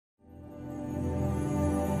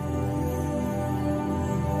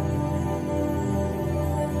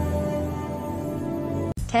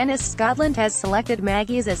Tennis Scotland has selected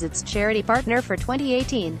Maggie's as its charity partner for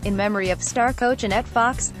 2018, in memory of star coach Annette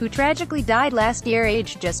Fox, who tragically died last year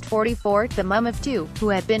aged just 44. The mum of two, who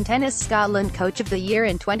had been Tennis Scotland Coach of the Year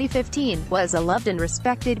in 2015, was a loved and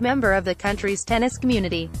respected member of the country's tennis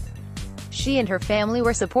community. She and her family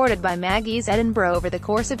were supported by Maggie's Edinburgh over the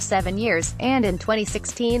course of 7 years, and in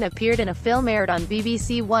 2016 appeared in a film aired on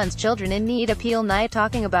BBC One's Children in Need Appeal Night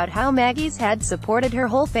talking about how Maggie's had supported her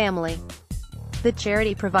whole family. The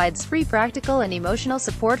charity provides free practical and emotional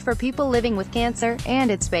support for people living with cancer, and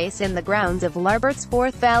its base in the grounds of Larbert's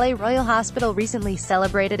Forth Valley Royal Hospital recently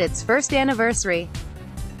celebrated its first anniversary.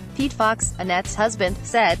 Pete Fox, Annette's husband,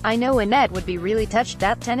 said, "I know Annette would be really touched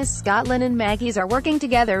that Tennis Scotland and Maggie's are working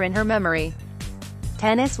together in her memory.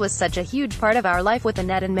 Tennis was such a huge part of our life with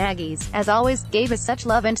Annette, and Maggie's, as always, gave us such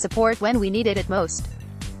love and support when we needed it most.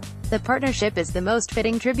 The partnership is the most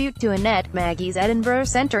fitting tribute to Annette," Maggie's Edinburgh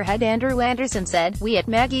Centre head Andrew Anderson said. "We at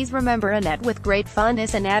Maggie's remember Annette with great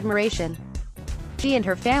fondness and admiration. She and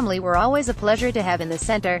her family were always a pleasure to have in the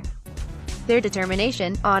centre. Their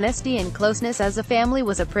determination, honesty and closeness as a family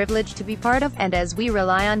was a privilege to be part of, and as we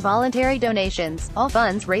rely on voluntary donations, all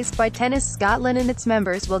funds raised by Tennis Scotland and its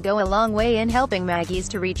members will go a long way in helping Maggie's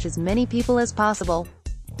to reach as many people as possible."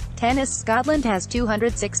 Tennis Scotland has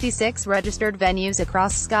 266 registered venues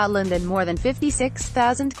across Scotland and more than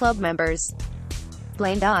 56,000 club members.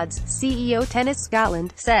 Blaine Dodds, CEO Tennis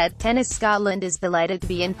Scotland, said, "Tennis Scotland is delighted to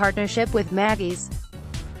be in partnership with Maggie's.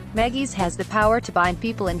 Maggie's has the power to bind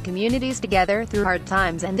people and communities together through hard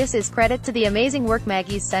times, and this is credit to the amazing work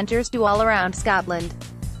Maggie's centres do all around Scotland.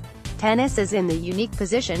 Tennis is in the unique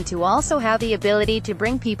position to also have the ability to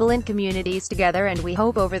bring people and communities together, and we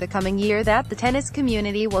hope over the coming year that the tennis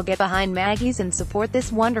community will get behind Maggie's and support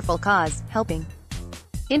this wonderful cause, helping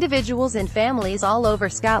individuals and families all over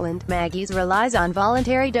Scotland." Maggie's relies on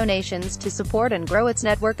voluntary donations to support and grow its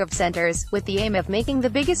network of centres, with the aim of making the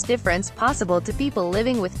biggest difference possible to people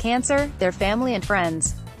living with cancer, their family and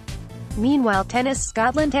friends. Meanwhile, Tennis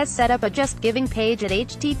Scotland has set up a Just Giving page at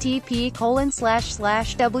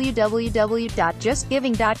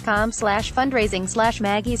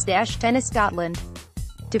http://www.justgiving.com/fundraising/Maggie's-Tennis Scotland.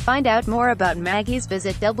 To find out more about Maggie's,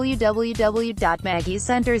 visit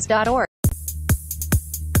www.maggiescenters.org.